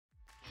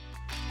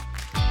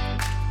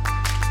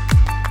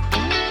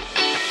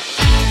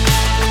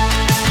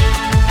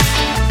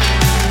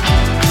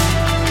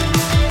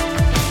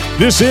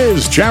This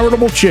is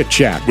Charitable Chit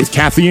Chat with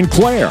Kathy and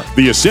Claire,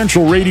 the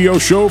essential radio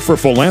show for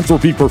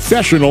philanthropy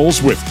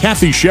professionals with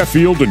Kathy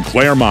Sheffield and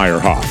Claire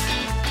Meyerhoff.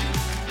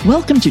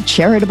 Welcome to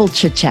Charitable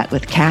Chit Chat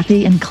with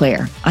Kathy and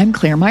Claire. I'm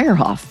Claire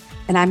Meyerhoff.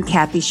 And I'm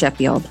Kathy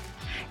Sheffield.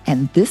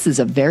 And this is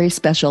a very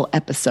special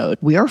episode.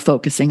 We are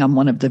focusing on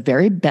one of the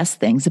very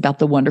best things about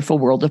the wonderful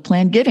world of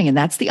planned giving, and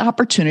that's the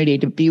opportunity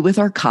to be with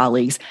our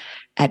colleagues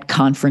at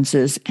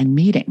conferences and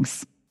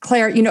meetings.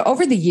 Claire,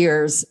 over the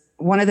years,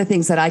 one of the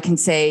things that I can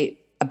say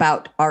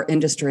about our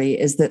industry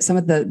is that some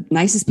of the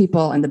nicest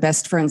people and the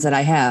best friends that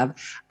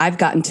I've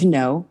gotten to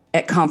know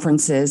at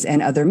conferences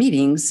and other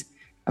meetings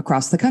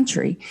across the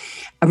country.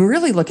 I'm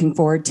really looking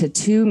forward to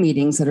two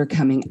meetings that are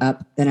coming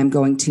up that I'm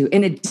going to,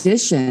 in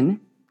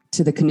addition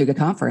to the Kanuga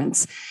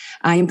Conference.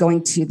 I am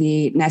going to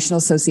the National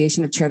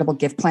Association of Charitable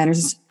Gift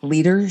Planners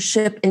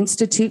Leadership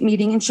Institute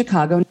meeting in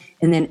Chicago.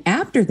 And then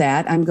after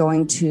that, I'm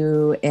going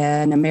to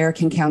an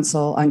American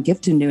Council on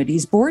Gift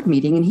Annuities board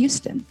meeting in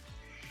Houston.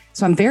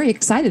 So I'm very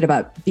excited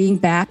about being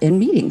back in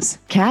meetings.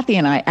 Kathy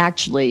and I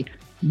actually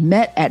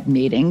met at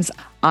meetings.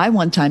 I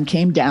one time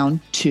came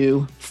down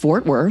to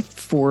Fort Worth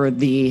for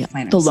the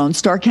Lone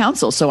Star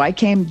Council. So I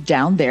came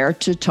down there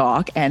to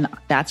talk, and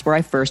that's where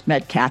I first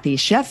met Kathy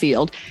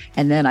Sheffield.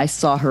 And then I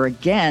saw her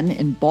again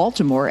in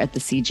Baltimore at the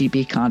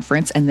CGB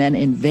conference, and then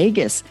in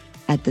Vegas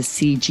at the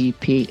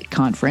CGP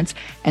conference,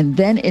 and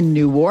then in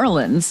New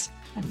Orleans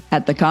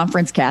at the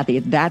conference, Kathy.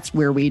 That's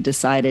where we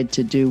decided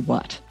to do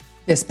what?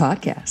 This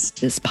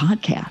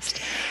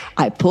podcast.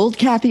 I pulled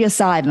Kathy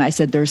aside and I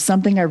said, there's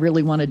something I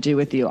really want to do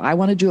with you. I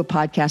want to do a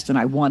podcast and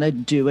I want to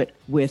do it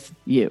with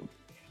you.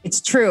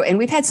 It's true. And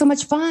we've had so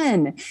much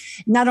fun.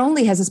 Not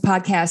only has this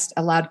podcast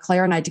allowed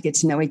Claire and I to get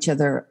to know each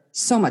other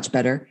so much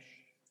better,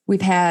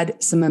 we've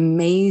had some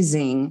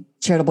amazing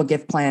charitable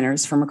gift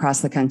planners from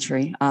across the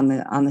country on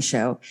the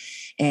show.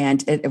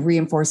 And it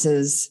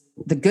reinforces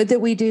the good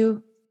that we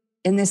do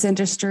in this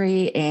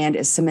industry, and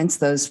it cements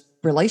those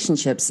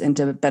relationships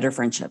into better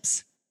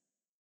friendships.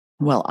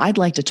 Well, I'd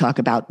like to talk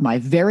about my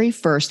very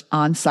first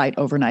on-site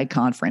overnight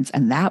conference,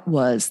 and that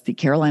was the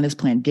Carolinas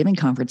Planned Giving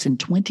Conference in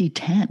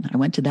 2010. I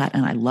went to that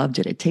and I loved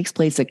it. It takes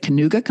place at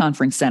Kanuga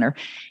Conference Center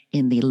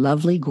in the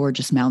lovely,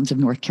 gorgeous mountains of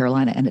North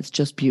Carolina, and it's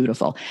just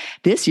beautiful.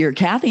 This year,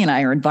 Kathy and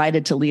I are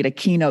invited to lead a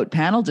keynote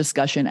panel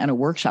discussion and a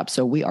workshop,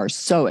 so we are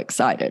so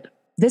excited.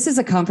 This is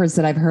a conference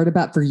that I've heard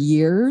about for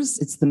years.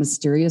 It's the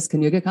mysterious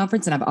Kanuga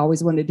Conference, and I've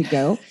always wanted to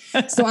go.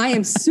 So I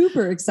am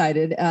super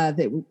excited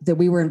that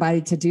we were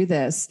invited to do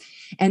this.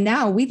 And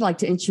now we'd like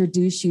to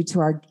introduce you to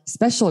our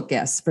special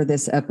guests for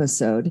this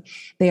episode.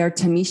 They are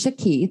Tamisha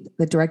Keith,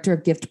 the Director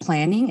of Gift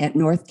Planning at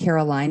North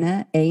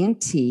Carolina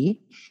A&T,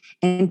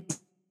 and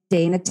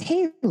Dana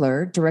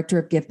Taylor, Director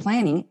of Gift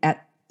Planning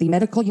at the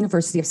Medical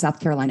University of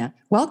South Carolina.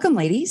 Welcome,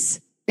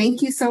 ladies.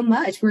 Thank you so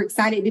much. We're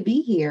excited to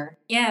be here.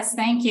 Yes,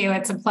 thank you.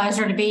 It's a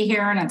pleasure to be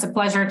here, and it's a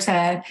pleasure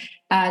to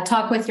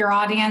talk with your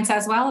audience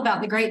as well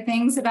about the great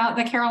things about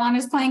the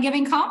Carolinas Planned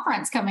Giving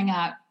Conference coming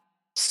up.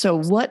 So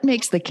what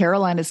makes the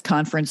Carolinas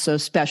Conference so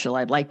special?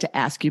 I'd like to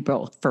ask you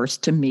both.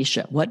 First,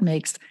 Tamisha, what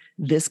makes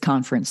this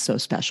conference so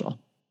special?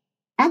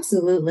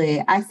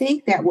 Absolutely. I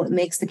think that what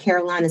makes the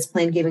Carolinas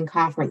Planned Giving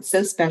Conference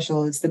so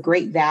special is the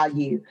great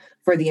value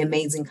for the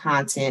amazing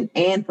content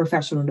and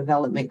professional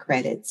development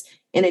credits.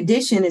 In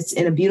addition, it's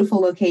in a beautiful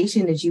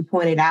location, as you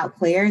pointed out,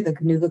 Claire, the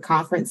Kanuga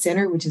Conference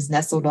Center, which is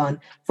nestled on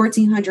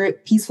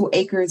 1,400 peaceful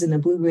acres in the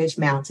Blue Ridge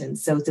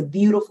Mountains. So it's a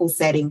beautiful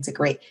setting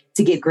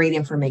to get great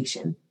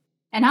information.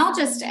 And I'll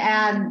just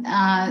add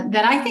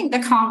that I think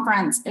the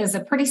conference is a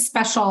pretty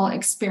special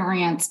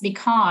experience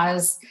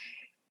because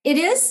it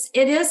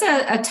is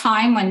a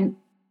time when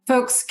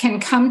folks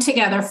can come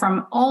together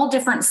from all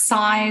different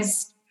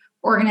sized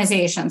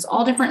organizations,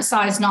 all different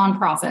sized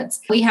nonprofits.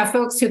 We have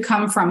folks who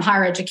come from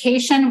higher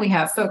education. We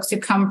have folks who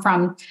come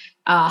from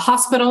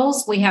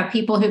hospitals. We have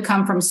people who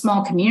come from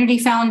small community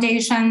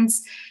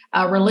foundations,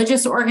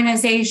 religious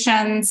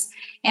organizations.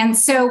 And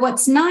so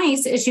what's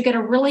nice is you get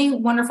a really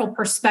wonderful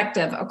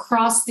perspective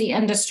across the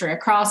industry,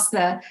 across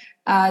the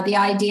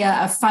idea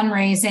of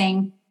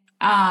fundraising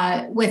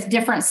with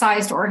different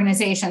sized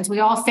organizations. We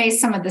all face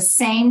some of the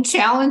same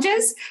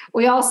challenges.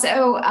 We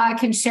also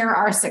can share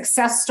our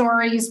success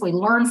stories. We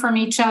learn from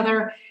each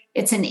other.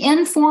 It's an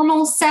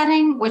informal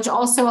setting, which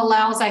also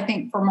allows, I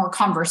think, for more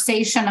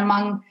conversation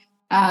among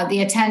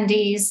the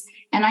attendees.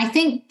 And I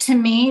think, to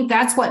me,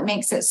 that's what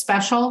makes it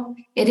special.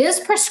 It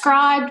is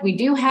prescribed. We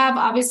do have,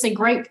 obviously,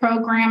 great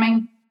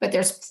programming, but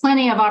there's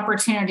plenty of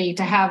opportunity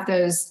to have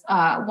those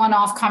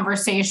one-off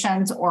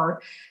conversations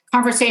or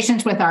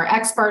conversations with our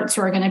experts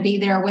who are going to be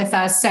there with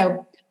us.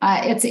 So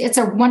it's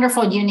a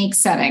wonderful, unique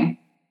setting.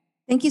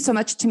 Thank you so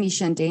much,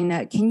 Tamisha and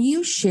Dana. Can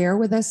you share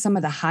with us some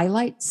of the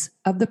highlights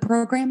of the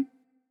program?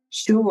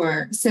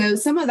 Sure. So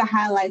some of the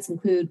highlights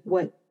include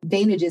what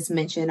Dana just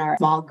mentioned, our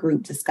small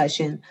group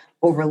discussion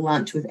over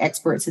lunch with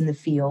experts in the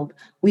field.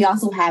 We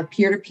also have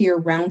peer-to-peer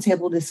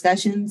roundtable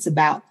discussions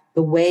about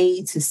the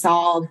way to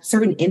solve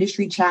certain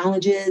industry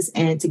challenges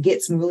and to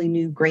get some really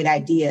new great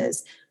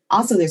ideas.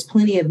 Also, there's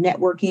plenty of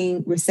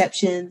networking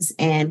receptions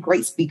and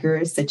great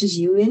speakers such as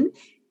you and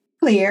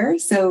Claire.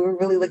 So we're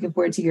really looking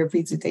forward to your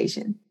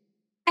presentation.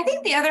 I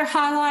think the other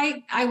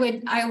highlight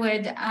I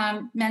would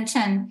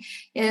mention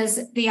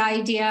is the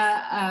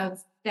idea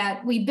of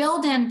that we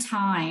build in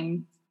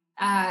time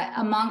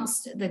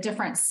amongst the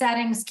different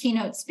settings,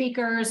 keynote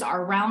speakers,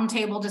 our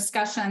roundtable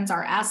discussions,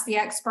 our Ask the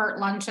Expert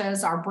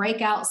lunches, our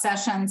breakout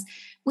sessions.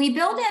 We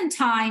build in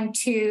time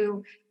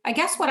to, I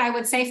guess what I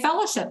would say,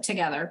 fellowship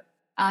together.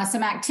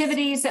 Some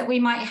activities that we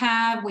might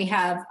have. We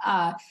have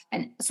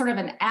an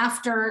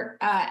after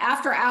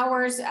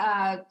hours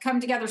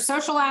come together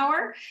social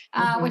hour,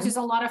 which is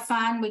a lot of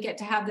fun. We get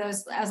to have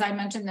those, as I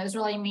mentioned, those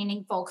really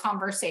meaningful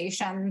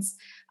conversations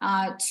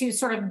to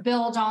sort of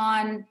build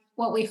on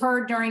what we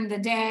heard during the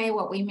day,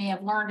 what we may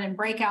have learned in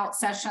breakout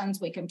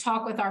sessions. We can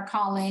talk with our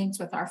colleagues,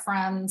 with our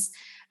friends.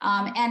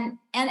 And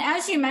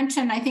as you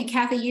mentioned, I think,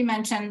 Kathy, you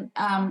mentioned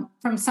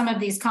from some of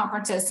these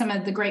conferences, some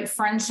of the great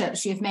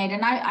friendships you've made.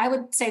 And I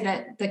would say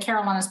that the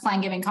Carolinas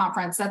Plan Giving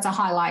Conference, that's a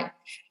highlight.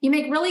 You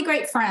make really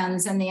great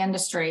friends in the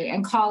industry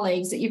and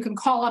colleagues that you can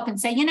call up and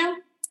say,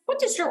 what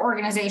does your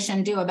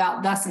organization do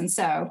about thus and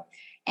so?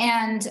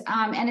 And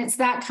it's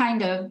that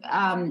kind of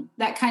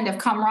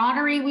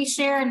camaraderie we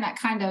share and that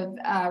kind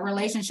of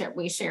relationship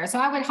we share. So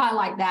I would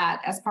highlight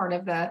that as part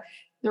of the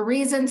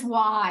reasons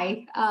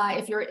why,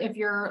 if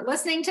you're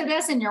listening to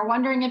this and you're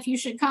wondering if you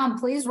should come,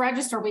 please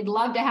register. We'd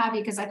love to have you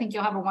because I think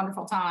you'll have a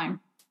wonderful time.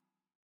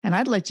 And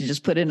I'd like to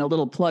just put in a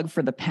little plug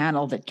for the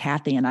panel that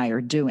Kathy and I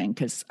are doing,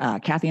 because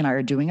Kathy and I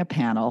are doing a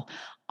panel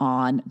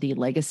on the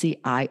Legacy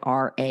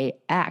IRA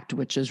Act,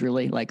 which is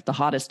really like the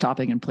hottest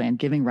topic in planned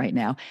giving right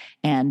now.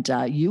 And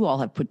you all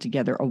have put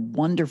together a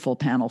wonderful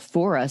panel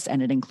for us,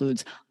 and it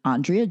includes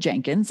Andrea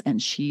Jenkins,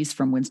 and she's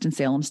from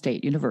Winston-Salem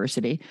State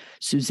University,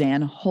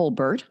 Suzanne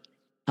Holbert,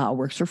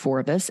 works for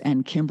Forvis,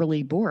 and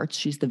Kimberly Bortz.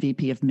 She's the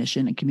VP of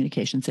Mission and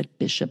Communications at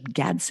Bishop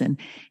Gadsden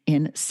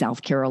in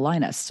South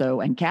Carolina.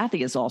 So, and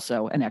Kathy is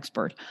also an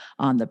expert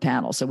on the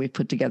panel. So we've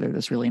put together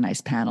this really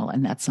nice panel,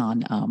 and that's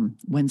on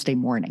Wednesday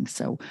morning.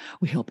 So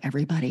we hope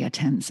everybody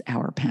attends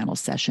our panel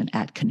session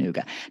at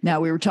Kanuga. Now,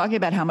 we were talking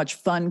about how much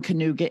fun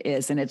Kanuga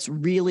is, and it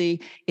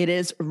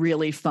is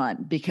really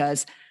fun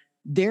because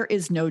there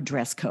is no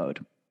dress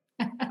code.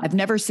 I've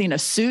never seen a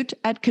suit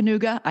at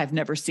Kanuga. I've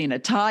never seen a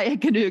tie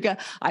at Kanuga.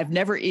 I've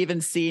never even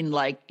seen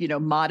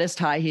modest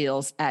high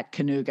heels at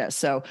Kanuga.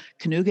 So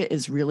Kanuga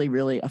is really,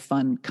 really a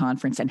fun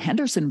conference. And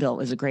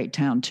Hendersonville is a great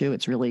town too.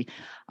 It's really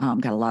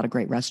got a lot of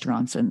great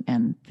restaurants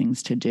and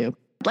things to do.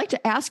 I'd like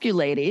to ask you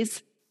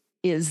ladies,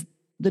 is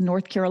the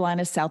North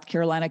Carolina, South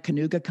Carolina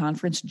Kanuga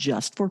conference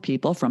just for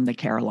people from the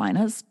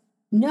Carolinas?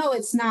 No,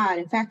 it's not.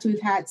 In fact,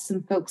 we've had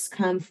some folks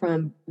come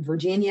from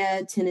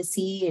Virginia,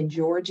 Tennessee, and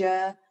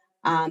Georgia.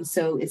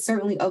 So it's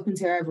certainly open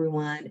to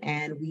everyone.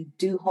 And we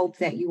do hope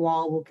that you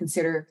all will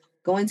consider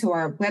going to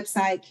our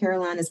website,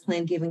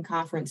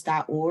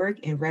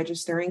 carolinasplanngivingconference.org, and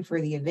registering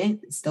for the event.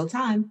 It's still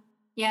time.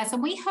 Yes,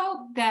 and we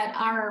hope that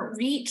our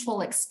reach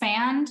will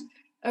expand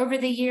over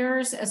the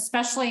years,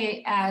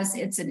 especially as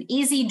it's an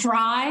easy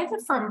drive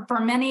for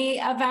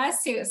many of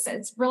us.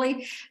 It's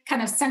really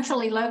kind of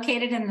centrally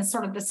located in the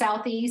sort of the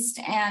Southeast,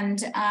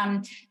 and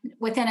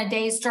within a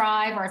day's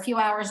drive or a few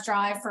hours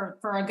drive for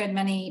a good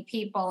many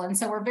people. And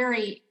so we're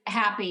very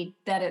happy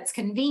that it's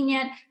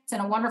convenient. It's in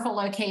a wonderful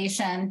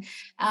location.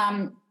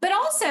 But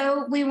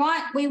also we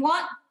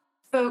want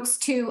folks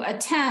to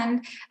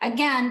attend.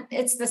 Again,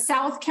 it's the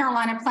South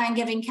Carolina Plan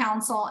Giving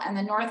Council and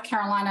the North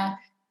Carolina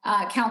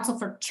Council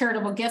for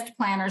Charitable Gift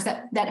Planners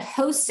that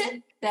hosts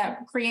it,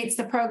 that creates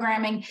the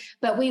programming,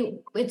 but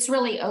it's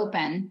really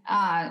open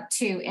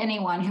to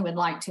anyone who would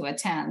like to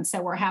attend.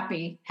 So we're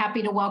happy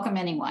to welcome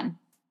anyone.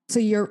 So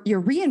you're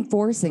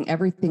reinforcing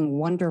everything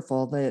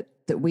wonderful that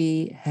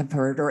we have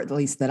heard, or at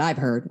least that I've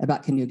heard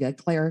about Kanuga.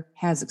 Claire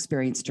has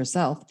experienced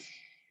herself.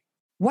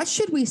 What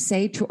should we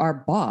say to our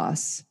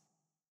boss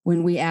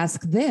when we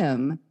ask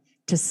them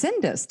to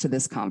send us to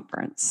this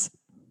conference?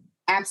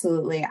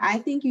 Absolutely. I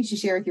think you should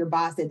share with your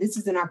boss that this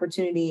is an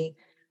opportunity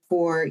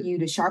for you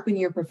to sharpen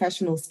your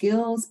professional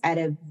skills at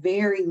a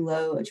very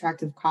low,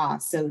 attractive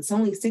cost. So it's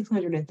only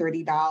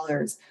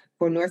 $630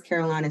 for North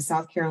Carolina and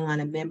South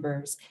Carolina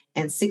members,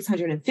 and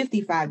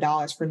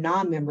 $655 for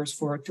non-members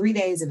for 3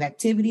 days of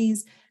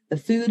activities. The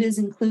food is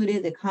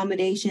included, the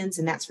accommodations,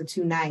 and that's for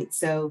 2 nights.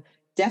 So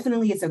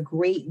definitely it's a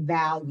great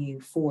value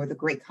for the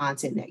great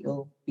content that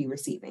you'll be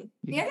receiving.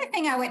 The other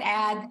thing I would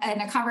add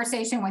in a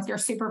conversation with your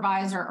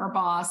supervisor or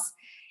boss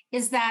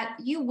is that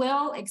you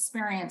will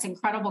experience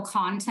incredible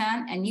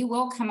content, and you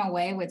will come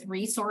away with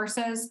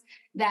resources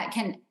that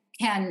can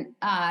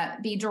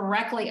be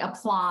directly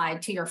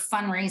applied to your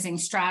fundraising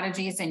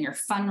strategies and your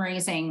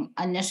fundraising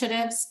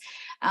initiatives.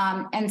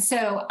 And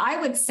so I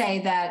would say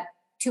that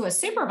to a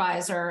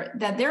supervisor,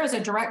 that there is a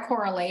direct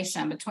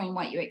correlation between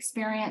what you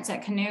experience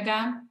at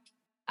Kanuga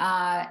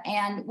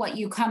and what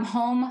you come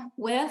home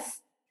with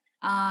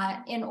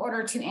in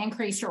order to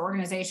increase your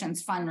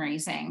organization's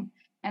fundraising.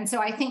 And so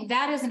I think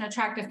that is an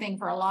attractive thing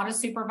for a lot of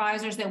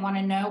supervisors. They want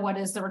to know what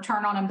is the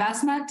return on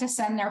investment to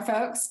send their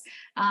folks.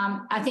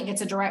 I think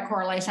it's a direct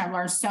correlation. I've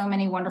learned so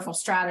many wonderful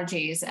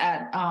strategies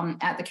at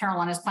the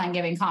Carolinas Plan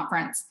Giving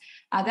Conference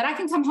that I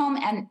can come home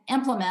and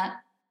implement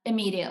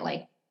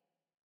immediately.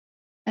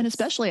 And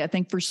especially, I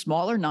think, for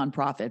smaller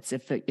nonprofits,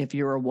 if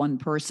you're a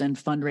one-person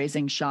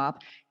fundraising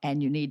shop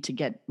and you need to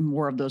get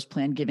more of those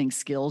plan giving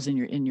skills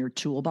in your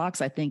toolbox,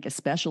 I think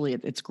especially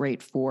it's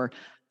great for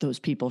those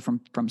people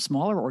from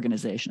smaller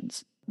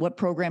organizations. What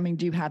programming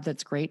do you have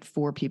that's great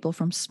for people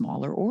from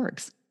smaller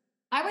orgs?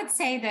 I would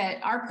say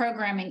that our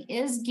programming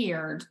is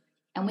geared,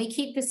 and we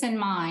keep this in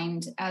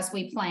mind as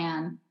we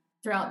plan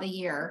throughout the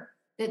year,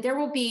 that there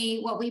will be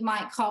what we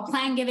might call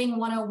Plan Giving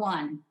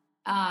 101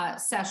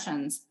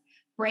 sessions,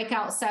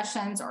 breakout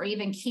sessions, or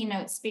even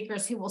keynote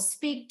speakers who will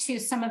speak to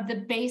some of the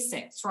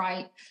basics,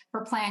 right,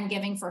 for plan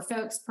giving for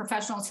folks,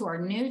 professionals who are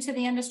new to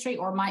the industry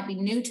or might be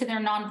new to their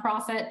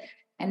nonprofit,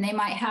 and they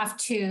might have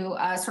to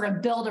sort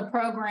of build a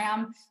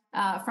program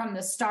from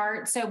the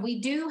start. So we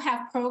do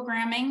have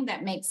programming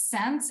that makes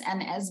sense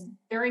and is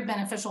very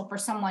beneficial for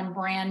someone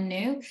brand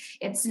new.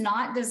 It's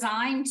not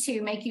designed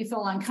to make you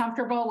feel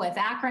uncomfortable with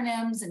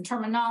acronyms and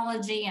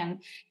terminology and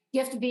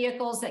gift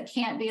vehicles that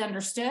can't be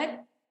understood.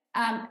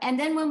 And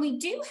then when we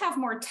do have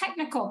more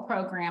technical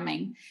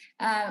programming,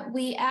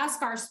 we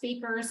ask our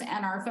speakers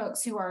and our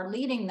folks who are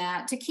leading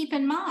that to keep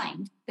in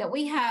mind that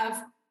we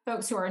have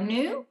folks who are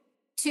new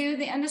to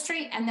the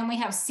industry, and then we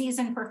have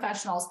seasoned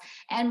professionals,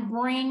 and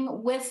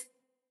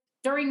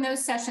during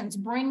those sessions,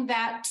 bring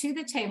that to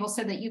the table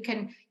so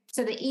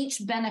that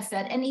each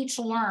benefit and each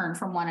learn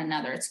from one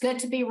another. It's good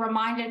to be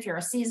reminded, if you're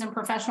a seasoned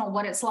professional,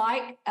 what it's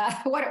like,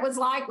 what it was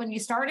like when you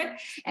started.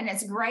 And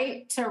it's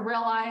great to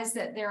realize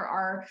that there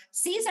are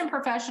seasoned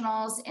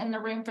professionals in the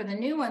room for the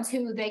new ones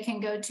who they can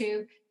go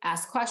to,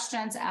 ask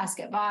questions, ask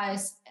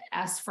advice,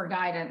 ask for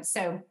guidance.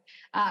 So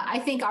I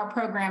think our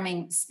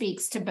programming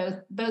speaks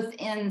to both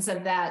ends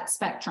of that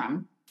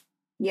spectrum.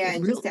 Yeah,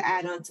 and just to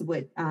add on to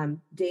what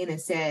Dana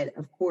said,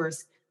 of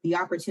course, the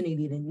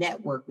opportunity to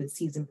network with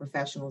seasoned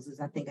professionals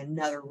is, I think,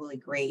 another really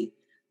great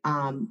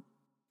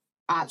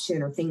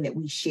option or thing that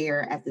we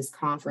share at this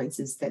conference,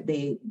 is that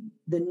the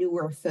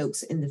newer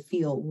folks in the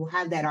field will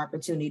have that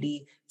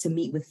opportunity to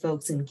meet with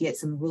folks and get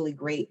some really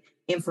great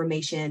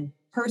information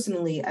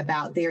personally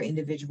about their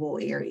individual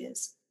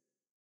areas.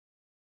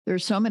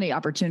 There's so many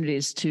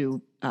opportunities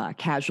to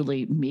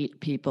casually meet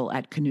people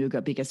at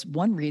Kanuga, because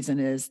one reason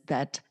is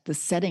that the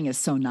setting is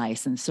so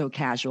nice and so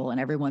casual, and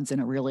everyone's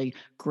in a really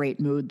great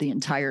mood the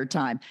entire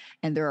time.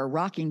 And there are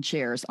rocking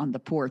chairs on the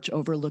porch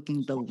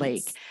overlooking the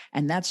lake.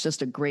 And that's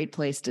just a great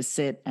place to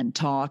sit and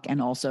talk.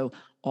 And also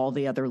all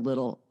the other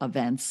little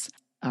events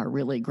are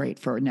really great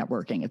for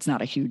networking. It's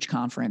not a huge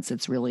conference.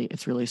 It's really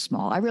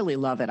small. I really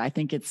love it. I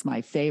think it's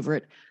my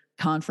favorite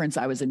conference.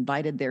 I was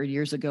invited there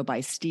years ago by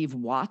Steve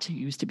Watt, who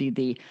used to be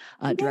the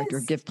director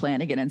of gift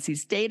planning at NC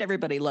State.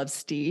 Everybody loves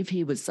Steve.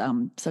 He was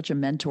such a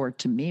mentor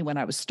to me when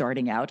I was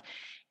starting out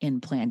in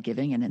plan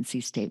giving, and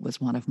NC State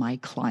was one of my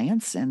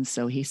clients. And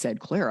so he said,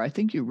 Claire, I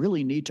think you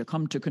really need to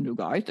come to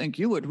Kanuga. I think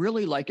you would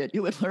really like it.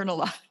 You would learn a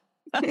lot.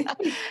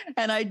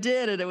 And I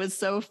did, and it was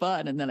so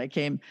fun. And then I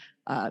came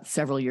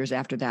several years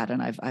after that,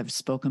 and I've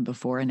spoken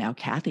before, and now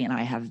Kathy and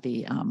I have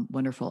the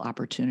wonderful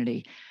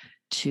opportunity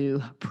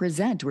to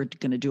present. We're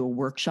going to do a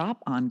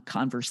workshop on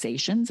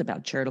conversations,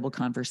 about charitable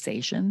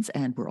conversations,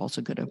 and we're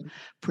also going to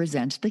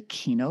present the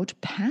keynote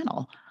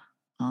panel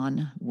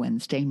on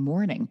Wednesday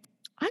morning.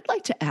 I'd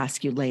like to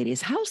ask you,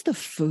 ladies, how's the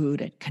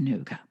food at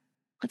Kanuga?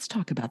 Let's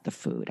talk about the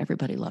food.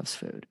 Everybody loves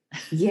food.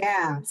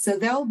 Yeah, so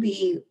there'll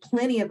be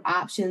plenty of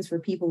options for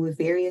people with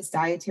various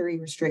dietary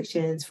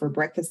restrictions for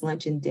breakfast,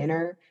 lunch, and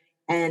dinner.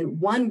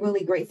 And one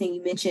really great thing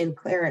you mentioned,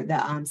 Claire,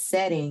 the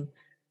setting.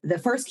 The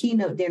first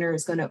keynote dinner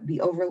is going to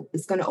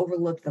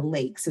overlook the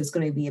lake. So it's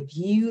going to be a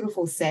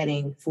beautiful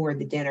setting for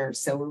the dinner.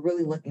 So we're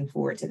really looking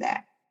forward to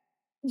that.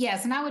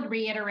 Yes, and I would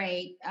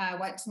reiterate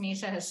what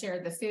Tamisha has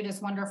shared. The food is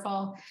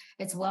wonderful.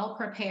 It's well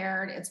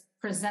prepared. It's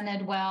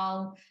presented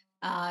well.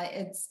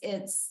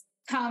 It's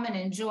come and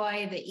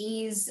enjoy the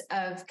ease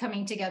of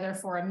coming together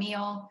for a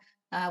meal,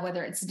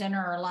 whether it's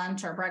dinner or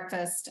lunch or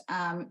breakfast.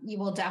 You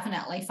will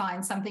definitely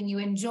find something you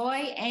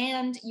enjoy,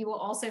 and you will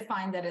also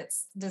find that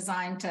it's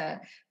designed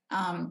to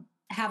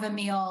have a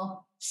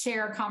meal,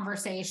 share a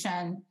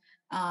conversation,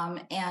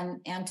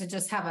 and to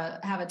just have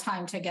a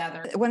time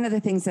together. One of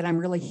the things that I'm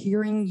really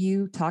hearing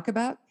you talk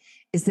about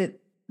is that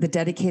the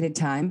dedicated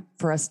time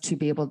for us to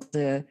be able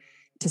to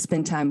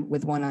spend time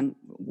with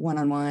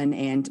one-on-one,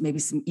 and maybe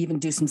even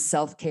do some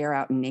self-care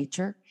out in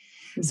nature.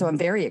 Mm-hmm. So I'm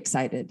very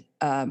excited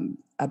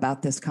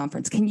about this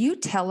conference. Can you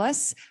tell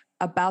us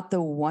about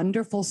the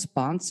wonderful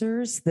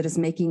sponsors that is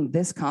making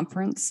this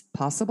conference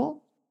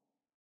possible?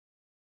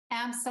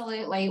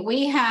 Absolutely.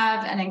 We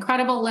have an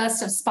incredible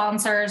list of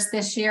sponsors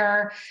this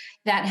year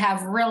that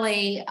have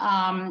really,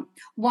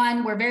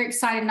 we're very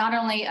excited not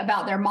only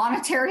about their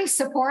monetary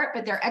support,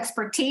 but their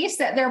expertise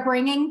that they're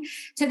bringing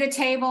to the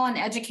table, and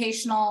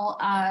educational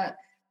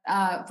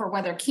for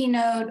whether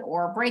keynote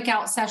or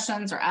breakout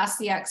sessions or Ask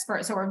the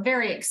Expert. So we're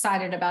very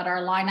excited about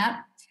our lineup.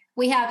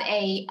 We have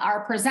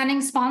our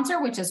presenting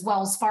sponsor, which is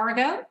Wells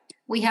Fargo.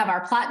 We have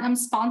our platinum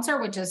sponsor,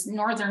 which is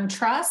Northern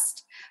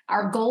Trust.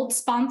 Our gold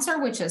sponsor,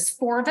 which is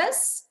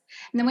Forvis.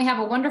 And then we have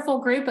a wonderful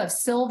group of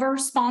silver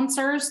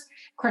sponsors,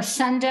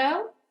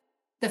 Crescendo,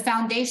 the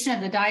Foundation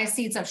of the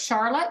Diocese of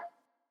Charlotte,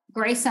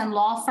 Grayson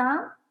Law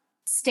Firm,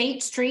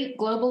 State Street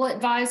Global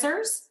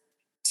Advisors,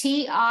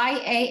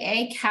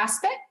 TIAA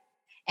Caspic,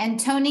 and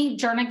Tony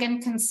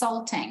Jernigan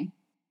Consulting.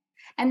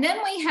 And then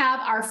we have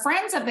our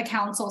Friends of the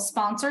Council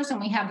sponsors, and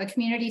we have the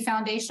Community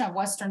Foundation of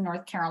Western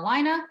North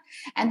Carolina.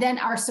 And then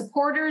our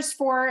supporters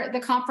for the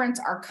conference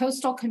are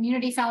Coastal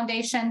Community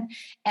Foundation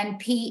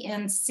and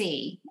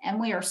PNC. And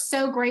we are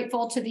so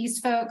grateful to these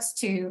folks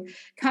to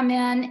come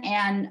in,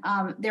 and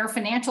their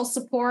financial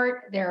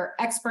support, their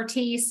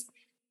expertise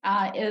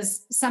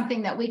is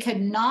something that we could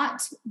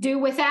not do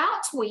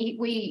without.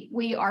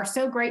 We are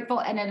so grateful,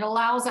 and it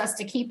allows us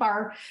to keep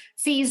our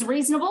fees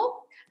reasonable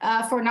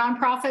for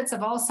nonprofits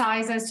of all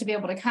sizes to be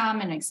able to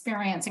come and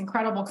experience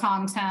incredible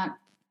content,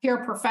 hear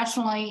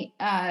professionally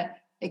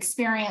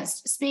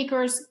experienced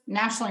speakers,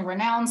 nationally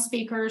renowned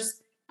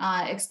speakers,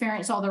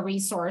 experience all the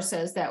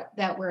resources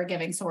that we're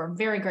giving. So we're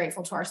very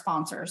grateful to our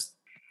sponsors.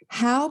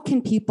 How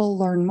can people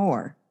learn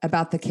more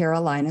about the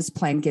Carolinas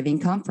Plan Giving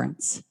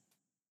Conference?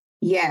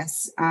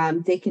 Yes,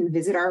 they can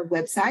visit our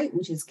website,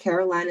 which is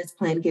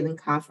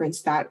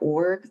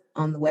carolinasplan-giving-conference.org.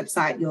 On the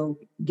website, you'll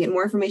get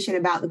more information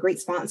about the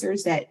great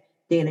sponsors that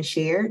Dana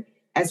shared,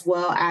 as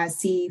well as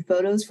see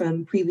photos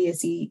from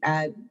previous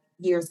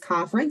year's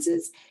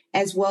conferences,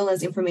 as well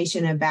as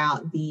information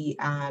about the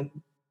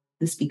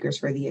speakers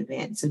for the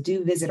event. So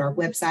do visit our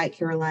website,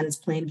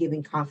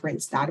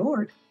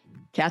 carolinasplan-giving-conference.org.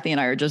 Kathy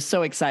and I are just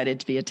so excited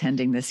to be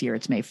attending this year.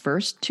 It's May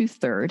 1st to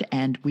 3rd,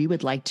 and we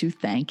would like to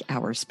thank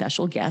our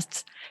special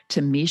guests,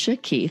 Tamisha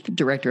Keith,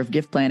 Director of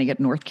Gift Planning at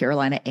North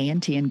Carolina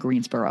A&T in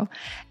Greensboro,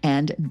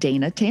 and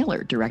Dana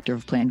Taylor, Director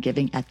of Plan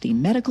Giving at the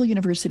Medical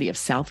University of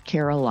South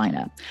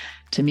Carolina.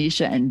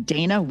 Tamisha and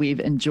Dana,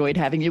 we've enjoyed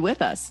having you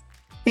with us.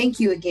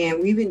 Thank you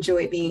again. We've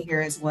enjoyed being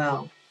here as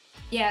well.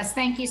 Yes,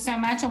 thank you so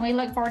much, and we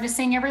look forward to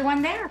seeing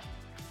everyone there.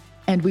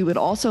 And we would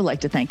also like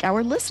to thank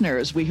our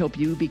listeners. We hope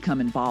you become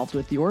involved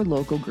with your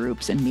local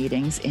groups and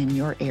meetings in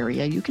your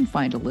area. You can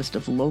find a list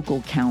of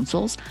local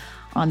councils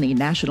on the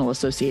National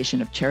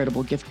Association of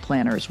Charitable Gift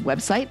Planners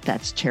website.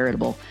 That's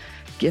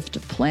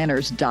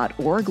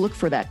charitablegiftplanners.org. Look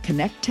for that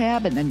Connect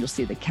tab, and then you'll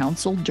see the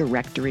council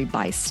directory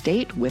by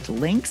state with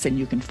links, and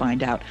you can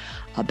find out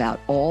about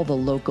all the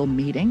local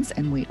meetings.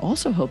 And we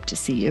also hope to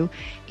see you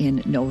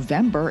in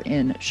November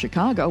in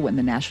Chicago when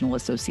the National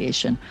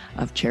Association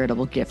of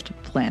Charitable Gift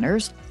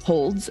Planners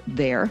holds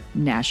their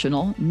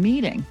national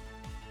meeting.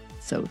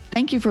 So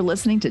thank you for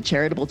listening to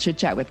Charitable Chit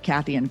Chat with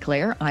Kathy and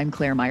Claire. I'm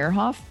Claire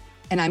Meyerhoff.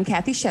 And I'm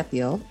Kathy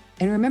Sheffield.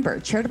 And remember,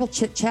 Charitable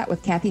Chit Chat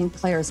with Kathy and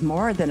Claire is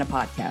more than a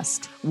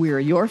podcast. We're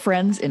your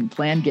friends in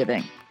plan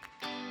giving.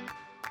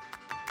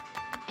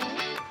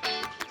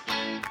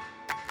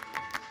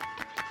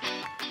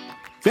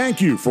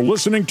 Thank you for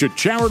listening to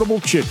Charitable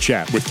Chit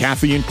Chat with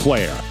Kathy and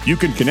Claire. You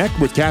can connect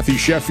with Kathy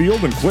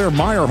Sheffield and Claire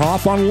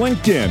Meyerhoff on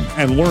LinkedIn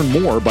and learn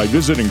more by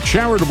visiting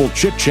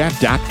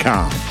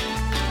charitableChitChat.com.